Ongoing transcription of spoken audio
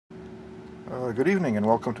Good evening and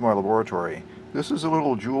welcome to my laboratory. This is a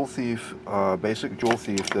little Joule thief, basic Joule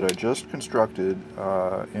thief that I just constructed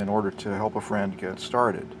in order to help a friend get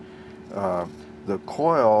started. The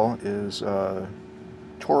coil is a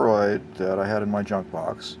toroid that I had in my junk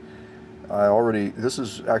box. This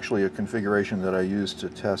is actually a configuration that I used to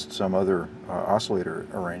test some other oscillator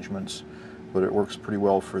arrangements, but it works pretty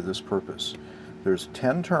well for this purpose. There's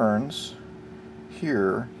 10 turns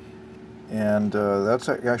here. And that's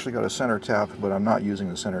actually got a center tap, but I'm not using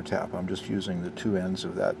the center tap. I'm just using the two ends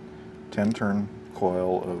of that 10-turn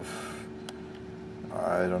coil of,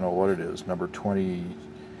 I don't know what it is, number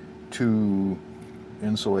 22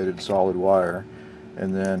 insulated solid wire.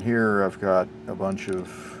 And then here I've got a bunch of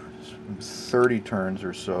 30 turns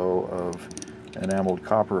or so of enameled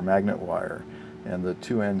copper magnet wire. And the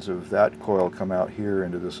two ends of that coil come out here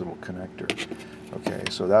into this little connector. Okay,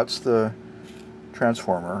 so that's the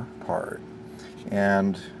transformer part,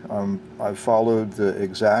 and I've followed the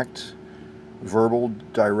exact verbal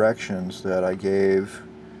directions that I gave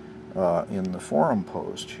in the forum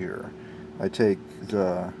post here. I take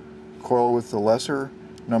the coil with the lesser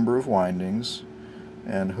number of windings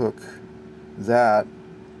and hook that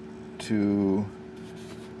to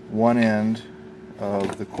one end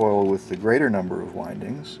of the coil with the greater number of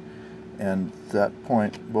windings, and that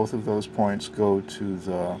point, both of those points go to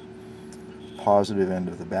the positive end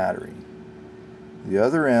of the battery. The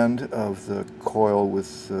other end of the coil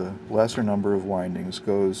with the lesser number of windings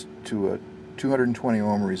goes to a 220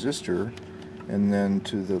 ohm resistor and then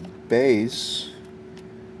to the base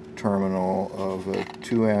terminal of a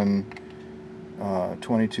 2N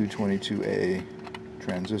 2222A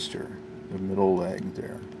transistor, the middle leg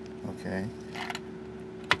there. Okay,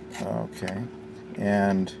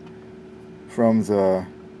 and from the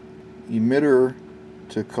emitter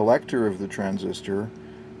to collector of the transistor,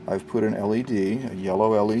 I've put an LED, a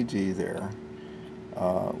yellow LED there,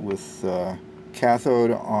 with the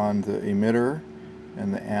cathode on the emitter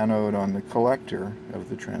and the anode on the collector of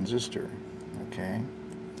the transistor. Okay,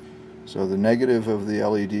 so the negative of the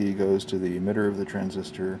LED goes to the emitter of the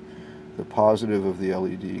transistor, the positive of the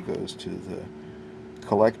LED goes to the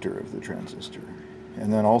collector of the transistor.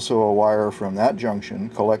 And then also a wire from that junction,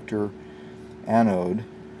 collector anode,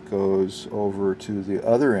 goes over to the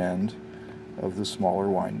other end of the smaller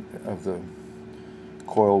of the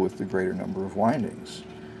coil with the greater number of windings.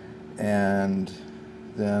 And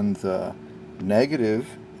then the negative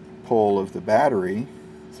pole of the battery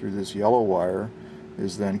through this yellow wire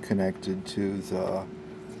is then connected to the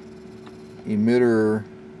emitter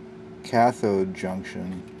cathode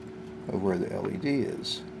junction of where the LED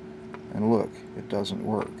is. And look, it doesn't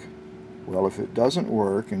work. Well, if it doesn't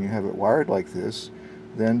work and you have it wired like this,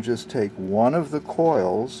 then just take one of the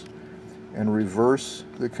coils and reverse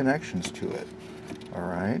the connections to it.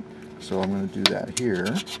 Alright, so I'm going to do that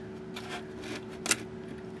here.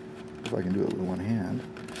 If I can do it with one hand.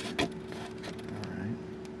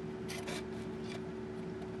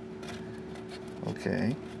 Alright.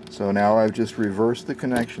 Okay, so now I've just reversed the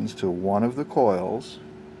connections to one of the coils,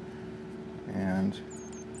 and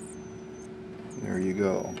there you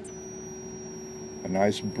go. A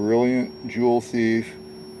nice, brilliant Joule thief.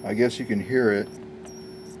 I guess you can hear it.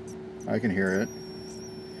 I can hear it.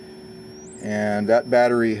 And that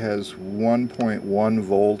battery has 1.1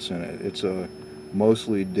 volts in it. It's a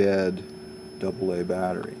mostly dead AA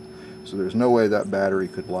battery. So there's no way that battery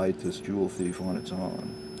could light this Joule thief on its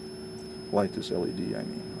own. Light this LED, I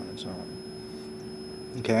mean, on its own.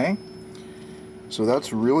 Okay? So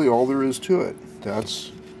that's really all there is to it.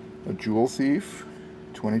 That's a Joule thief,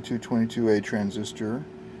 2222A transistor.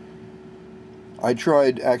 I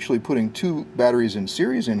tried actually putting two batteries in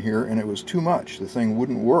series in here, and it was too much. The thing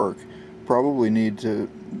wouldn't work. Probably need to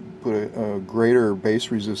put a greater base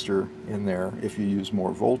resistor in there if you use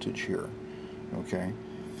more voltage here. Okay,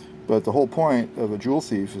 but the whole point of a Joule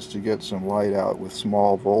thief is to get some light out with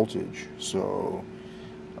small voltage. So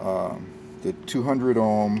the 200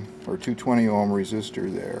 ohm or 220 ohm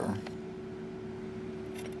resistor there.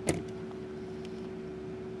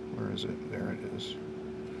 Where is it? There it is.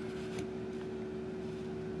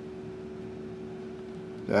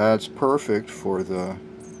 That's perfect for the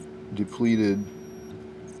depleted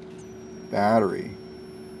battery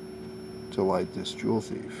to light this Joule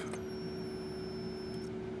thief.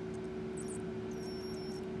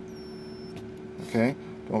 Okay,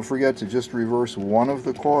 don't forget to just reverse one of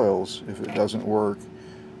the coils if it doesn't work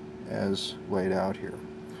as laid out here.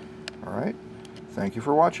 Alright, thank you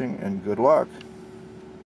for watching and good luck.